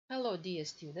Hello dear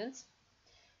students,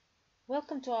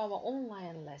 welcome to our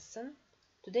online lesson.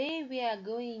 Today we are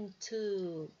going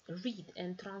to read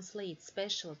and translate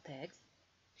special text.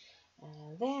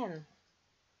 Then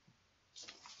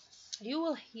you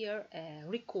will hear a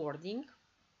recording,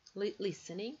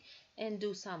 listening and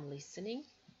do some listening.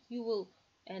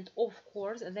 And of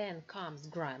course then comes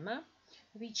grammar,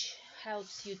 which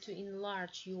helps you to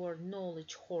enlarge your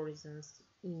knowledge horizons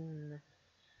in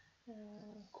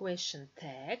question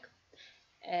tag.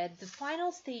 At the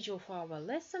final stage of our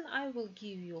lesson, I will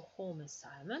give you a home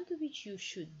assignment which you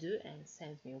should do and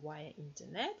send me via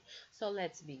internet. So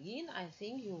let's begin. I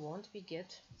think you won't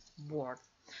get bored.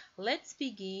 Let's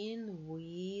begin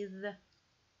with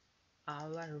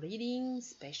our reading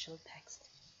special text.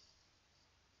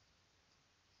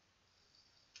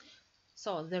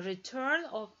 So the return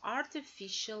of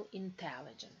artificial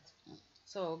intelligence.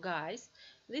 So guys,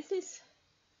 this is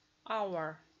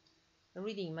our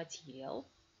reading material.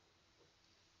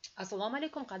 Assalomu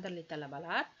alaykum qadrli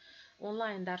talabalar.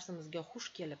 Onlayn darsimizga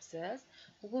xush kelibsiz.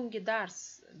 Bugungi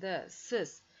darsda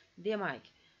siz demak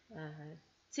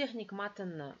texnik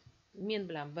matnni men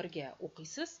bilan birga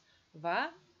o'qiysiz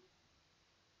va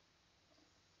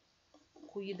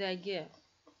quyidagi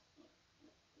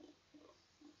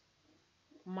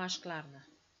mashqlarni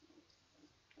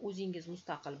o'zingiz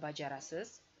mustaqil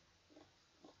bajarasiz.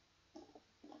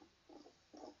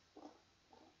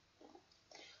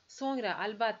 So'ngra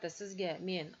albatta sizga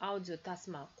men audio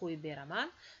tasma qo'yib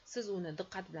beraman. Siz uni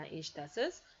diqqat bilan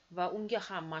eshitasiz va unga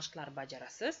ham mashqlar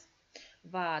bajarasiz.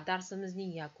 Va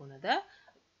darsimizning yakunida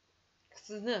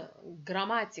sizni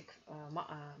grammatik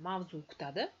mavzu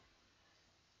kutadi,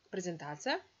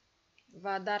 prezentatsiya,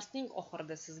 va darsning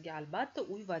oxirida sizga albatta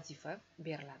uy vazifa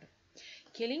beriladi.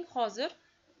 Keling, hozir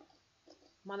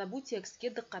mana bu tekstga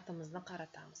diqqatimizni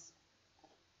qaratamiz.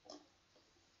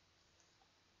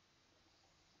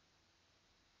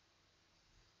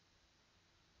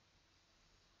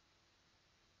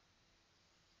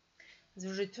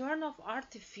 The return of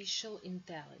artificial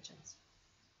intelligence.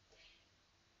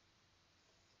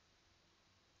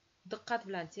 Diqqat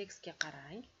bilan tekstga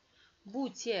qarang. Bu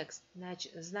tekst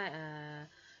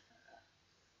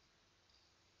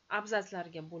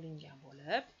abzatslarga bo'lingan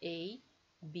bo'lib, A,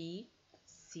 B,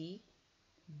 C,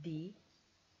 D,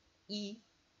 E,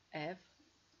 F,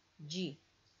 G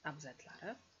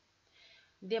abzatslari.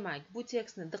 Demak, bu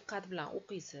tekstni diqqat bilan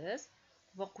o'qiysiz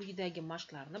va quyidagi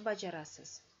mashqlarni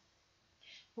bajarasiz.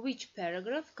 Which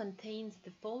paragraph contains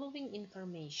the following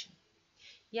information?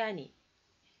 Ya'ni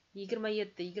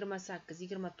 27, 28,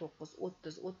 29,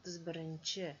 30,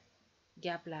 31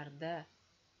 gaplarda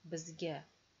bizga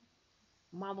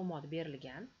ma'lumot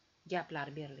berilgan,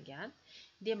 gaplar berilgan.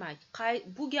 Demak,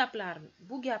 bu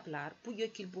gaplar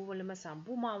yoki bo'lmasam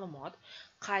bu ma'lumot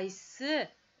qaysi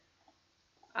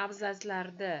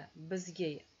abzatslarda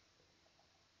bizga,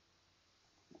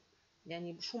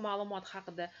 ya'ni shu ma'lumot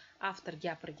haqida avtor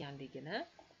gapirganligini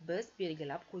biz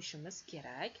belgilab qo'yishimiz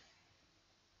kerak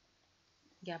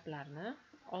gaplarni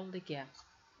oldiga.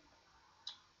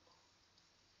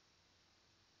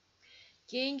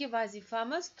 Keyingi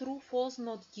vazifamiz true false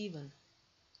not given.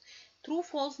 True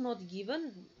false not given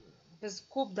biz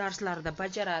ko'p darslarda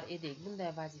bajarar edik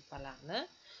bunday vazifalarni.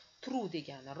 True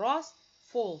degani rost,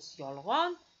 false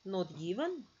yolg'on, not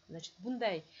given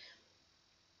bunday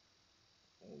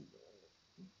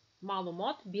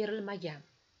ma'lumot berilmagan.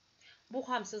 Bu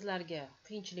ham sizlarga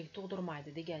qiyinchilik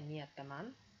tug'dirmaydi degan niyatdaman.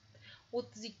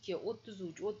 32,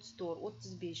 33, 34,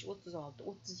 35, 36,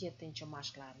 37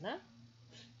 mashqlarni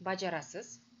bajarasiz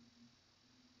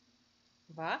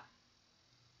va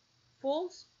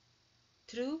false,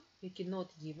 true yoki not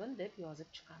given deb yozib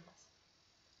chiqamiz.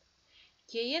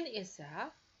 Keyin esa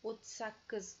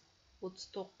 38,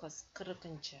 39,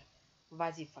 40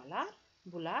 vazifalar,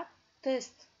 bular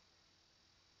test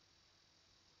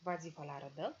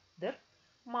vazifalaridir.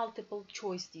 Multiple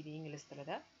choice deydi ingliz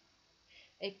tilida.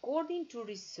 According to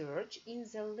research, in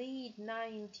the late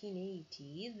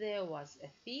 1980s, there was a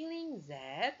feeling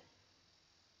that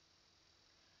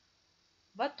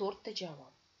va to'rtta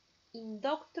javob. In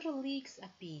Dr. Leake's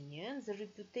opinion, the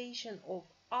reputation of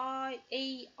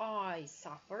AI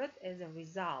suffered as a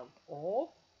result of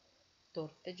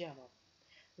to'rtta javob.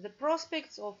 The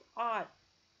prospects of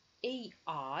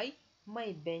AI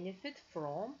may benefit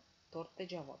from to'rtta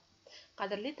javob.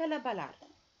 Qadrli talabalar,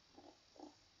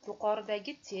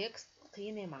 yuqoridagi tekst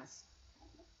qiyin emas.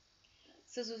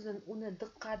 Siz uni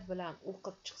diqqat bilan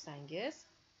o'qib chiqsangiz,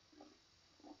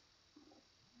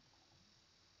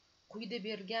 quyida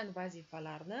berilgan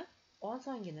vazifalarni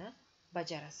osongina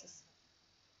bajarasiz.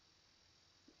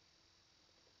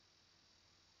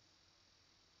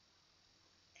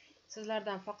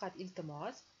 Sizlardan faqat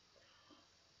iltimos,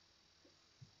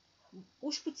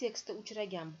 ushbu tekstda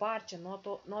uchragan barcha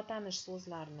notanish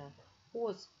so'zlarni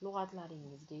o'z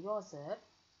lug'atlaringizga yozib,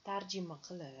 tarjima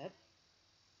qilib,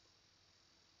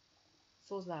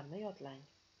 so'zlarni yodlang.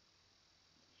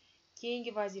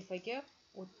 Keyingi vazifaga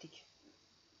o'tdik.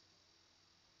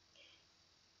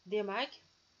 Demak,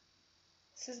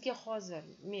 sizga hozir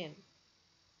men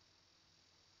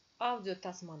audio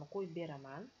tasmani qo'yib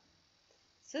beraman.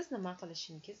 Siz nima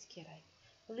qilishingiz kerak?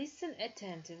 Listen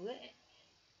attentively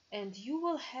and you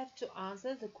will have to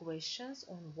answer the questions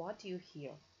on what you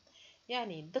hear.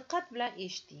 Ya'ni diqqat bilan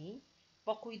eshiting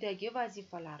va quyidagi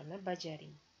vazifalarni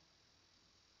bajaring.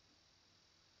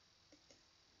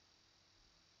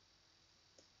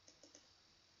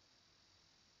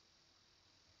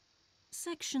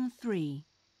 Section 3.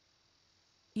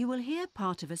 You will hear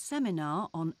part of a seminar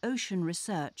on ocean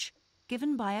research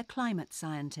given by a climate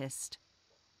scientist.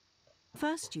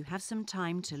 First, you have some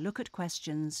time to look at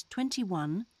questions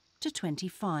 21 to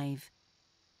 25.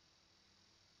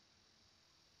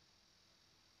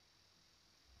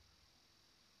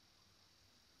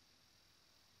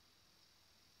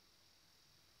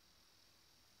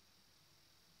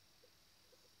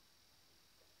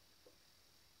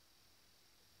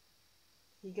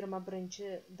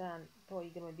 dan to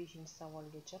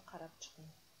 25-savolgacha qarab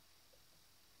chiqing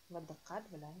va diqqat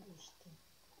bilan eshiting.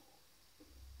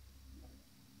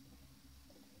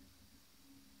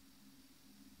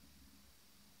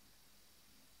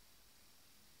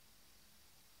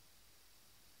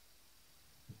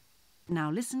 Now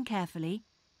listen carefully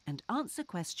and answer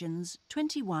questions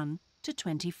 21 to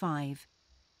 25.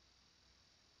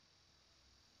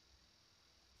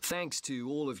 Thanks to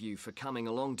all of you for coming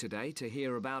along today to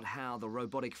hear about how the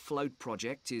robotic float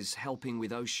project is helping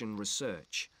with ocean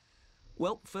research.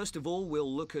 Well, first of all,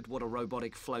 we'll look at what a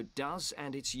robotic float does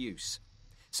and its use.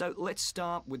 So let's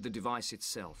start with the device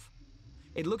itself.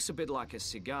 It looks a bit like a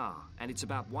cigar, and it's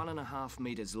about 1.5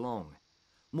 meters long.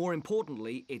 More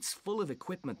importantly, it's full of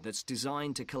equipment that's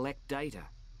designed to collect data.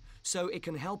 So it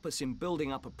can help us in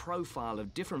building up a profile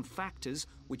of different factors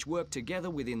which work together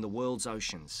within the world's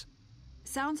oceans.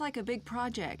 Sounds like a big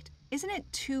project. Isn't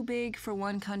it too big for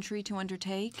one country to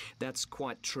undertake? That's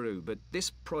quite true, but this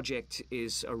project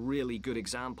is a really good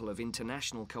example of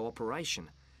international cooperation.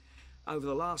 Over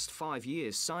the last 5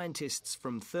 years, scientists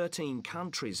from 13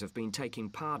 countries have been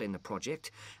taking part in the project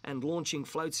and launching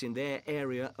floats in their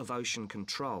area of ocean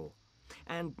control.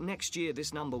 And next year,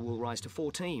 this number will rise to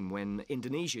 14 when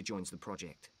Indonesia joins the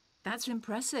project. That's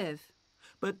impressive.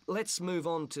 But let's move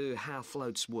on to how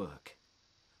floats work.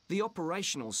 The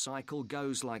operational cycle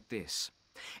goes like this.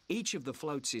 Each of the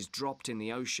floats is dropped in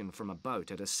the ocean from a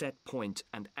boat at a set point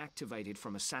and activated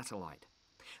from a satellite.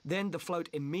 Then the float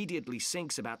immediately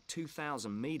sinks about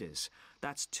 2,000 meters.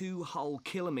 That's 2 whole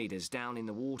kilometers down in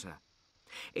the water.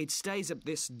 It stays at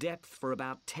this depth for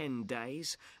about 10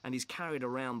 days and is carried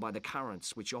around by the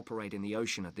currents which operate in the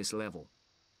ocean at this level.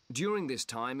 During this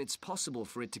time, it's possible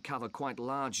for it to cover quite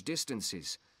large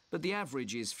distances, but the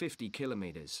average is 50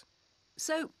 kilometers.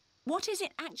 So, what is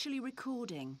it actually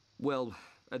recording? Well,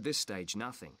 at this stage,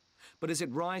 nothing. But as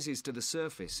it rises to the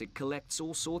surface, it collects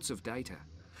all sorts of data.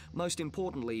 Most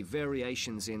importantly,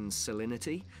 variations in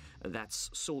salinity,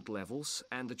 that's salt levels,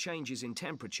 and the changes in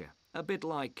temperature, a bit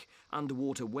like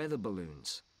underwater weather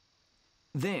balloons.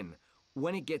 Then,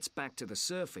 when it gets back to the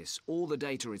surface, all the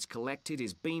data it's collected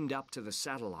is beamed up to the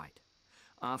satellite.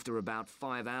 After about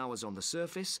 5 hours on the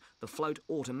surface, the float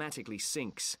automatically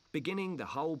sinks, beginning the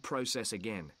whole process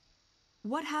again.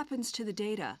 What happens to the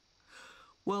data?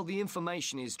 Well, the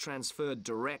information is transferred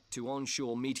direct to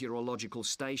onshore meteorological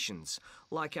stations,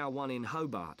 like our one in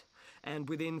Hobart, and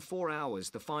within 4 hours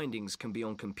the findings can be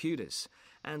on computers,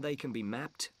 and they can be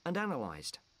mapped and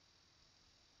analysed.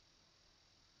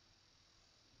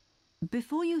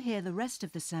 Before you hear the rest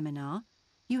of the seminar,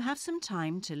 you have some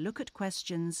time to look at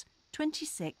questions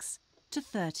 26 to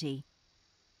 30.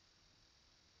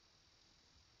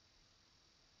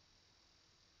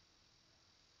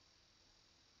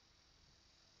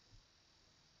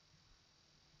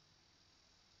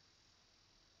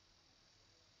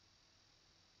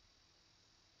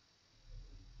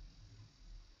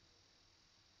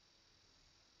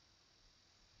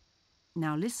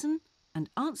 Now listen and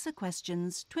answer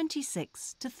questions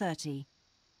 26 to 30.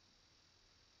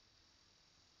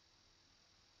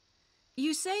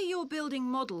 You say you're building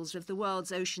models of the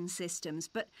world's ocean systems,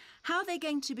 but how are they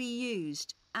going to be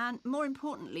used? And more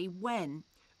importantly, when?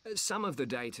 Some of the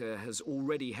data has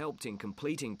already helped in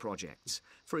completing projects.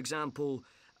 For example,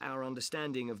 our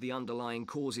understanding of the underlying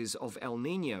causes of El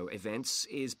Niño events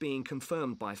is being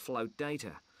confirmed by float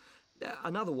data.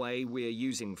 Another way we're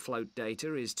using float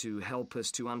data is to help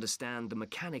us to understand the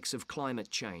mechanics of climate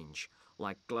change,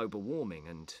 like global warming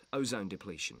and ozone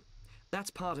depletion. That's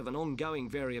part of an ongoing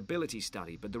variability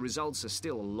study, but the results are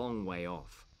still a long way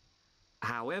off.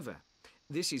 However,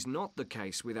 this is not the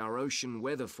case with our ocean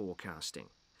weather forecasting.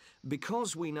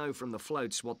 Because we know from the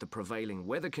floats what the prevailing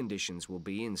weather conditions will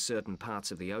be in certain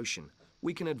parts of the ocean,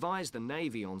 we can advise the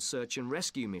Navy on search and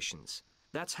rescue missions.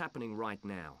 That's happening right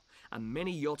now, and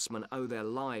many yachtsmen owe their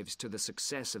lives to the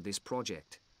success of this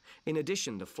project. In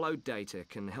addition, the float data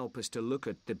can help us to look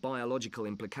at the biological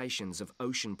implications of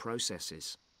ocean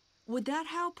processes. Would that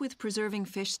help with preserving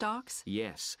fish stocks?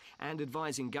 Yes, and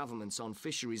advising governments on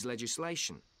fisheries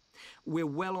legislation. We're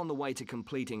well on the way to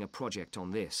completing a project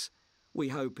on this. We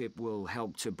hope it will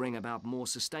help to bring about more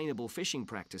sustainable fishing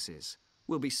practices.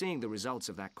 We'll be seeing the results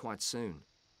of that quite soon.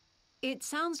 It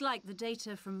sounds like the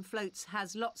data from floats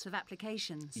has lots of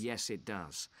applications. Yes, it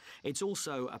does. It's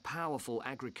also a powerful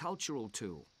agricultural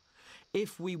tool.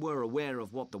 If we were aware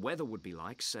of what the weather would be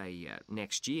like, say,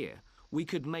 next year, we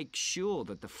could make sure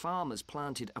that the farmers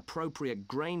planted appropriate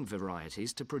grain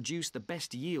varieties to produce the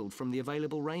best yield from the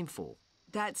available rainfall.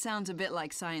 That sounds a bit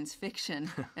like science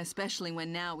fiction, especially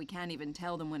when now we can't even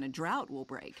tell them when a drought will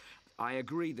break. I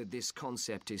agree that this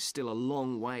concept is still a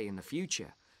long way in the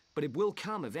future, but it will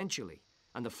come eventually,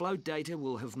 and the float data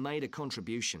will have made a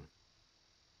contribution.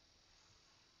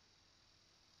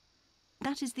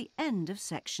 That is the end of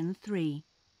section 3.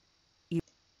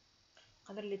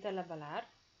 Qadrli talabalar,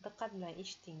 diqqat bilan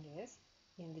eshitdingiz.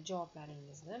 Endi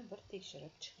javoblaringizni bir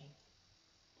tekshirib chiqing.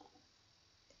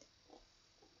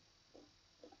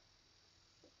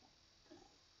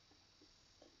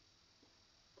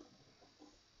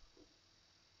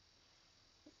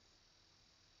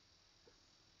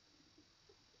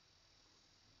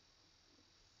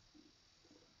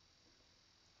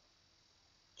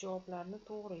 Javoblarni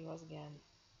to'g'ri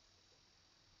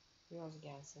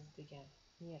yozgansiz degan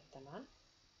niyatdaman.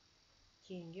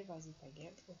 Keyingi vazifaga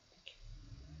o'tdik.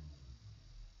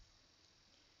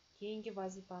 Keyingi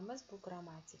vazifamiz bu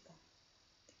grammatika.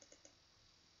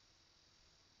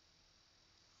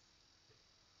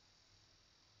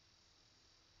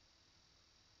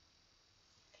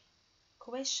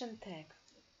 Question tag,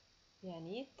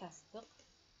 ya'ni tasdiq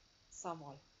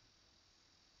savol.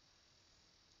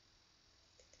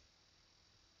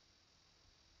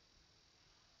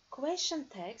 Question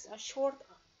tags are short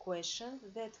questions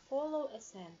that follow a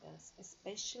sentence,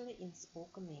 especially in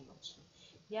spoken English.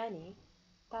 Ya'ni,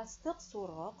 tasdiq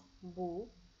so'roq bu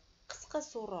qisqa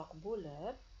so'roq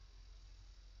bo'lib,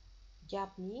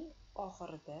 gapning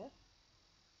oxirida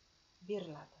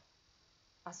beriladi.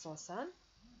 Asosan,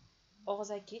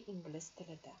 og'zaki ingliz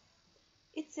tilida.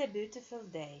 It's a beautiful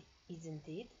day, isn't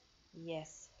it?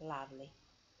 Yes, lovely.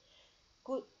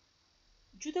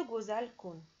 Juda go'zal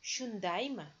kun,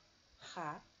 shundaymi?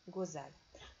 Ha, go'zal.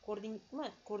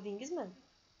 Ko'rdingizmi,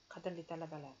 qadrli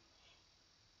talabalar?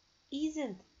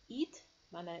 Isn't it,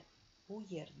 mana bu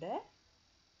yerda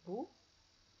bu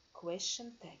question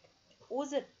tag.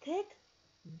 O'zi tag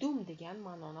dum degan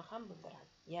ma'noni ham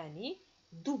bildiradi. Ya'ni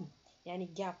dum, ya'ni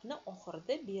gapni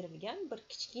oxirida berilgan bir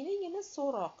kichkinagina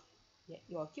so'roq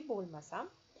yoki bo'lmasam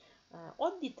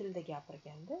oddiy tilda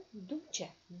gapirganda dumcha,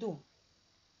 dum.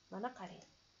 Mana qarang.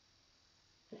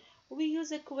 We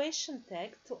use a question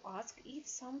tag to ask if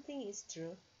something is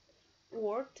true,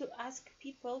 or to ask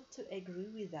people to agree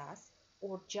with us,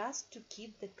 or just to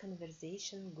keep the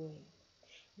conversation going.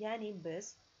 Ya'ni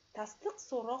biz tasdiq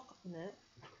so'roqni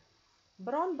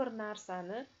biron bir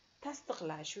narsani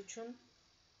tasdiqlash uchun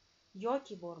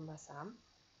yoki bo'lmasam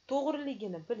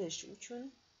to'g'riligini bilish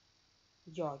uchun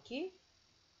yoki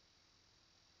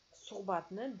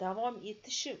suhbatni davom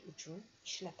etishi uchun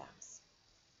ishlatamiz.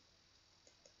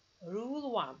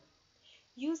 Rule 1.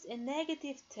 Use a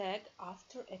negative tag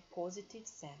after a positive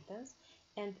sentence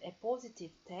and a positive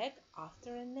tag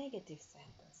after a negative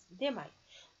sentence. Demak,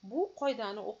 bu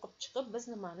qoidani o'qib chiqib biz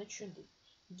nimani tushundik?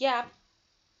 Gap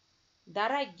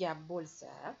darak gap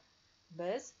bo'lsa,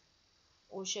 biz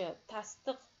o'sha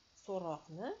tasdiq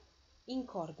so'roqni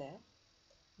inkorda,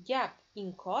 gap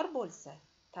inkor bo'lsa,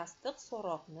 tasdiq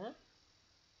so'roqni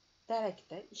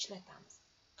darakda ishlatamiz.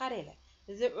 Qaranglar.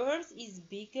 The earth is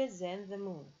bigger than the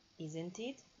moon, isn't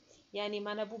it? Ya'ni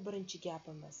mana bu birinchi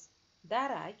gapimiz.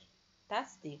 Darak,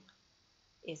 tasdiq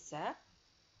esa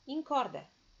inkorda.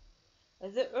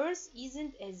 The earth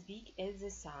isn't as big as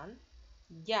the sun.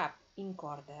 Gap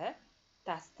inkorda,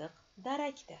 tasdiq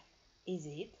darakda. Is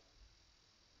it?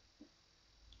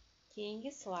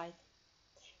 Keyingi slide.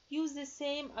 Use the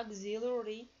same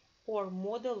auxiliary or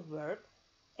modal verb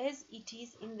as it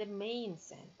is in the main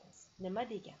sentence. Nima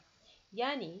degan?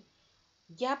 Ya'ni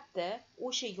gapda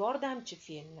o'sha yordamchi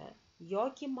fe'lni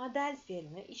yoki modal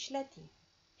fe'lni ishlating.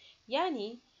 Ya'ni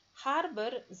har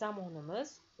bir zamonimiz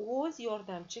o'z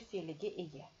yordamchi fe'liga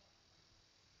ega.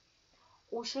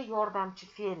 O'sha yordamchi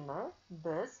fe'lni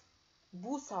biz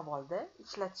bu savolda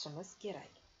ishlatishimiz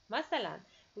kerak. Masalan,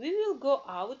 we will go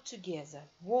out together,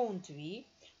 won't we?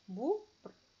 Bu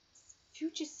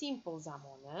future simple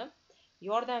zamoni.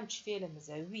 Yordamchi fe'limiz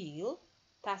will,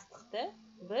 tasdiqda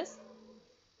biz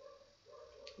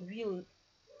will,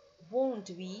 won't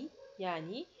we,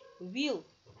 ya'ni will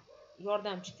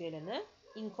yordamchi fe'lini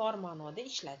inkor ma'noda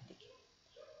ishlatdik.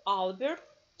 Albert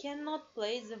cannot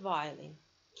play the violin.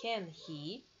 Can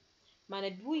he? Mana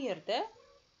bu yerda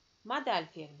modal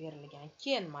fe'l berilgan,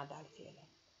 can modal fe'li.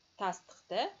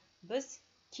 Tasdiqda biz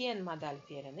can modal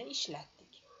fe'lini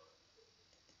ishlatdik.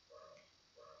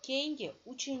 Keyingi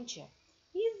 3-chi.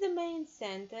 If the main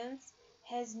sentence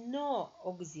has no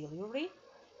auxiliary,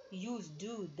 use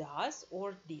do, does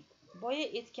or did. Boya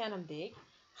aytganimdek,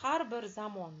 har bir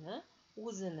zamonni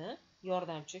o'zini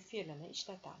yordamchi fe'lini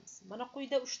ishlatamiz. Mana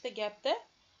quyida 3 ta gapda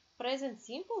present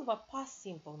simple va past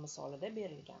simple misolida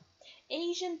berilgan.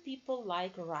 Asian people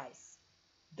like rice,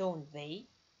 don't they?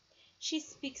 She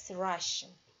speaks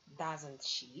Russian, doesn't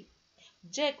she?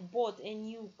 Jack bought a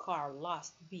new car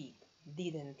last week,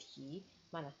 didn't he?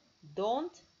 Mana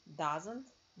don't, doesn't,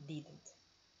 didn't.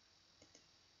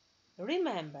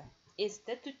 Remember,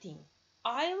 esta tuting.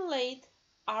 I'm late,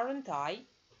 aren't I?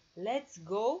 Let's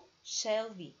go, shall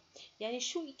we? Ya'ni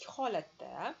shu ikki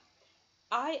holatda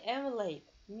I am late,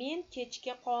 men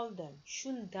kechga qoldim,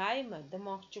 shundaymi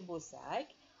demoqchi bo'lsak,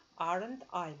 aren't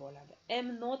I bo'ladi.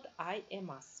 Am not I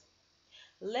emas.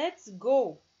 Let's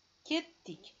go,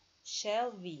 ketdik,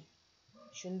 shall we?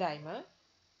 Shundaymi?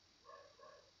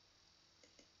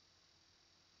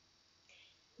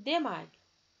 Demak,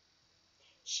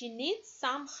 she needs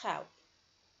some help.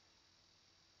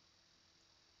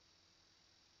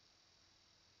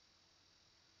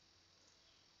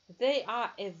 They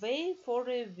are away for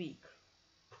a week.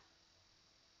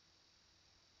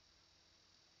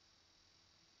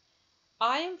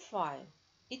 I am fine.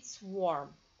 It's warm.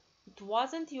 It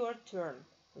wasn't your turn.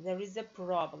 There is a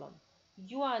problem.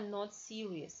 You are not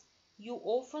serious. You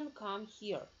often come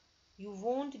here. You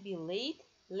won't be late.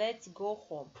 Let's go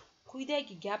home.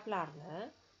 Quyidagi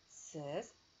gaplarni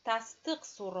siz tasdiq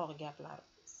so'roq gaplar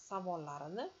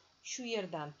savollarini shu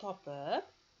yerdan topib,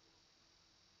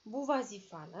 bu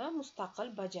vazifani mustaqil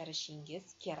bajarishingiz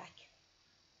kerak.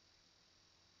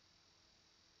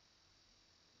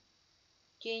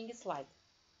 Keyingi slayd.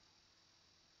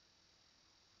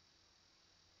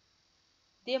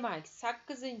 Demak,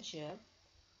 8-chi,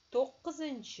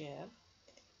 9-chi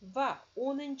va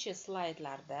 10-chi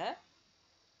slaydlarda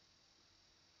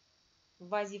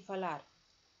vazifalar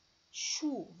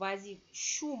shu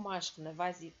mashqni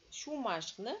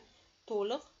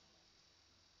to'liq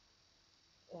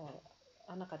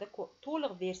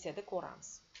to'liq versiyada ko'ramiz.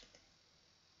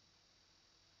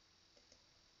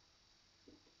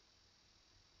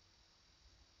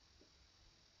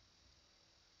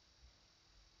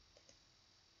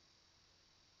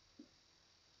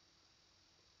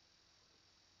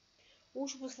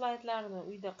 Ushbu slaydlarni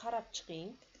uyda qarab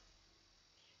chiqing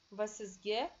va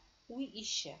sizga uy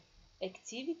ishi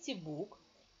activity book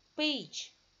page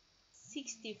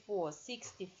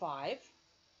 64-65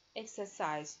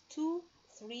 exercise 2,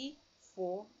 3,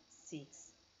 4,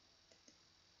 6.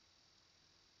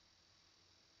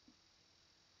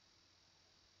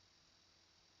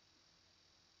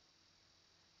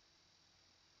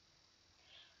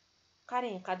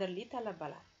 Qarang, qadrli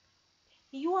talabalar.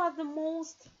 You are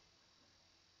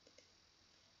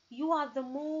the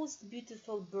most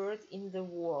beautiful bird in the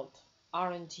world,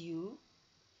 aren't you?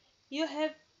 You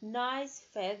have nice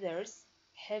feathers,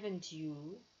 haven't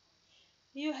you?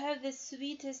 You have the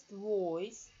sweetest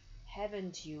voice,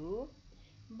 haven't you?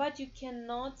 But you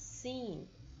cannot sing,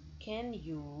 can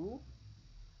you?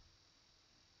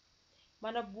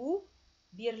 Mana bu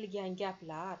berilgan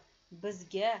gaplar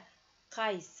bizga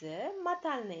qaysi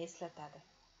matalni eslatadi?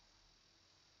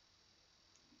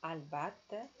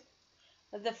 Albatta,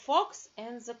 The Fox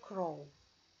and the Crow,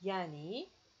 ya'ni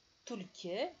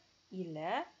tulki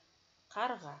ila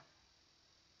qarg'a.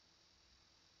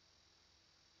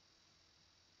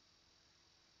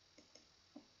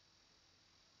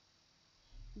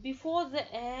 Before the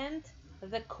end,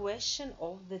 the question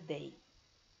of the day.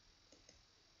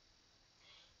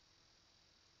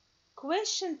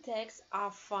 Question tags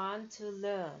are fun to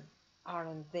learn,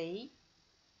 aren't they?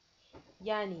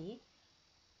 Ya'ni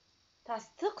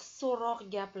tasdiq so'roq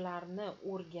gaplarni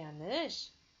o'rganish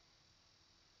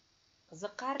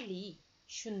Qiziqarli,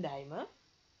 shundaymi?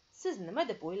 Siz nima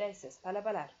deb o'ylaysiz,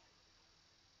 talabalar?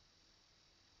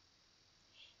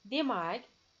 Demak,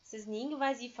 sizning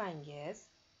vazifangiz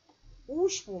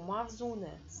ushbu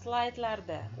mavzuni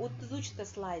slaydlarda 33 ta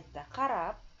slaydda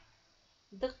qarab,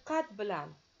 diqqat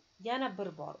bilan yana bir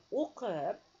bor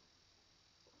o'qib,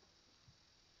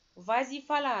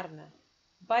 vazifalarni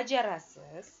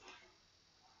bajarasiz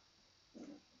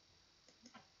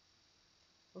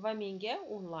va menga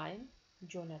onlayn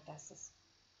jo'natasiz.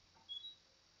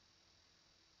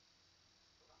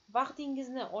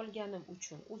 Vaqtingizni olganim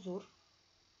uchun uzr.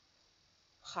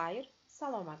 Xayr,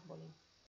 salomat bo'ling.